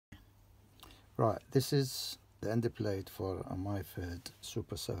Right, this is the end plate for a Myford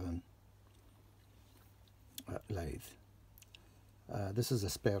Super 7 lathe. This is a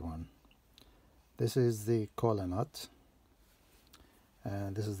spare one. This is the collar nut,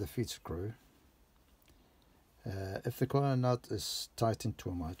 and this is the feed screw. If the collar nut is tightened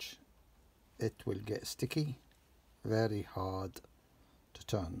too much, it will get sticky, very hard to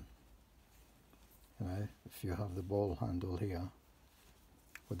turn. You know, if you have the ball handle here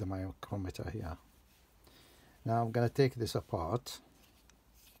with the micrometer here. Now I'm going to take this apart.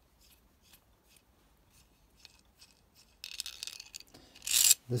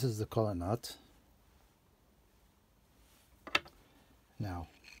 This is the collar nut. Now,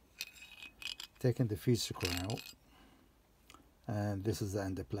 taking the feed screw out, and this is the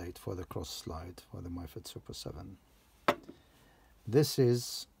end plate for the cross slide for the Myford Super 7. This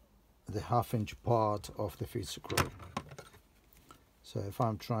is the 1/2 inch part of the feed screw. So if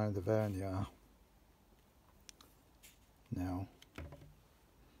I'm trying the vernier now,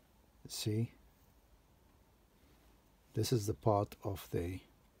 see, this is the part of the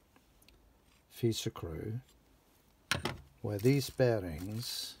feed screw where these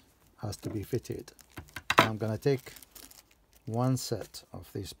bearings has to be fitted. I'm going to take one set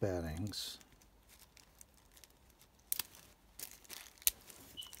of these bearings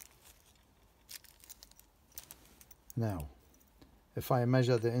now. If I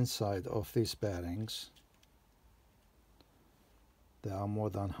measure the inside of these bearings, they are more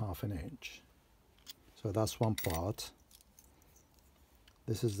than 1/2 inch. So that's one part.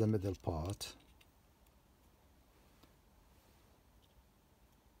 This is the middle part.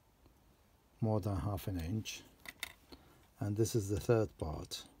 More than 1/2 inch. And this is the third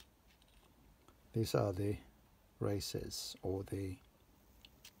part. These are the races, or the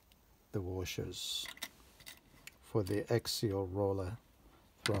washers for the axial roller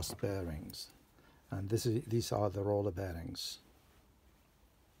thrust bearings, and these are the roller bearings.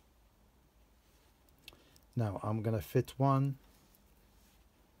 Now I'm going to fit one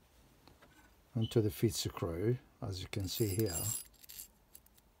into the feed screw, as you can see here.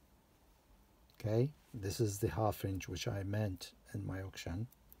 Okay, this is the 1/2 inch which I meant in my auction.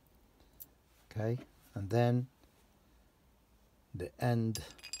 Okay, and then the end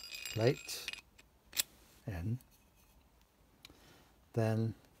plate in.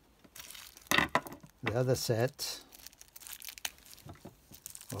 Then the other set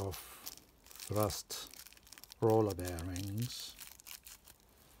of thrust roller bearings.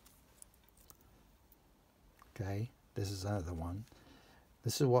 Okay, this is another one.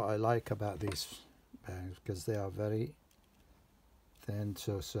 This is what I like about these bearings, because they are very thin.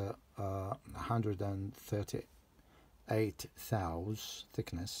 So it's 138 thou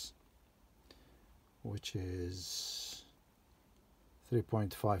thickness, which is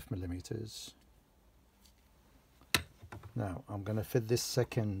 3.5 millimeters. Now I'm going to fit this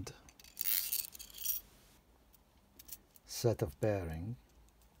second set of bearing.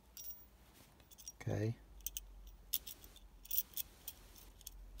 Okay,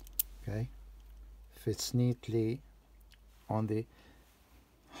 fits neatly on the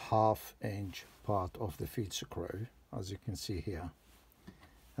 1/2 inch part of the feed screw, as you can see here.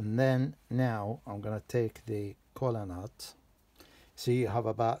 And then now I'm going to take the collar nut. See, you have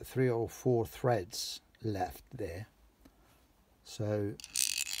about 3 or 4 threads left there. So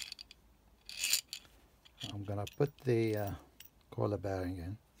I'm going to put the collar bearing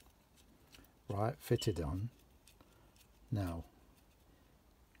in, right, fit it on. Now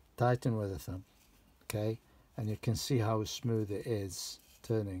tighten with the thumb, okay, and you can see how smooth it is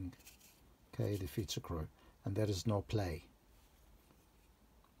turning, okay, the feed screw, and there is no play.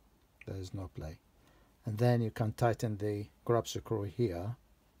 There is no play. And then you can tighten the grub screw here,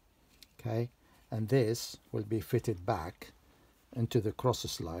 okay, and this will be fitted back into the cross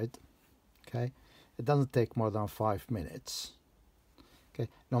slide. Okay, it doesn't take more than 5 minutes. Okay,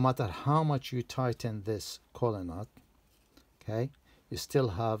 no matter how much you tighten this collar nut, okay, you still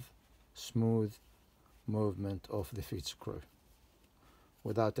have smooth movement of the feed screw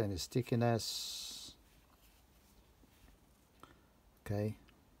without any stickiness. Okay,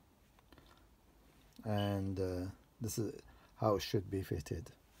 and this is how it should be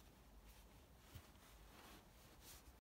fitted.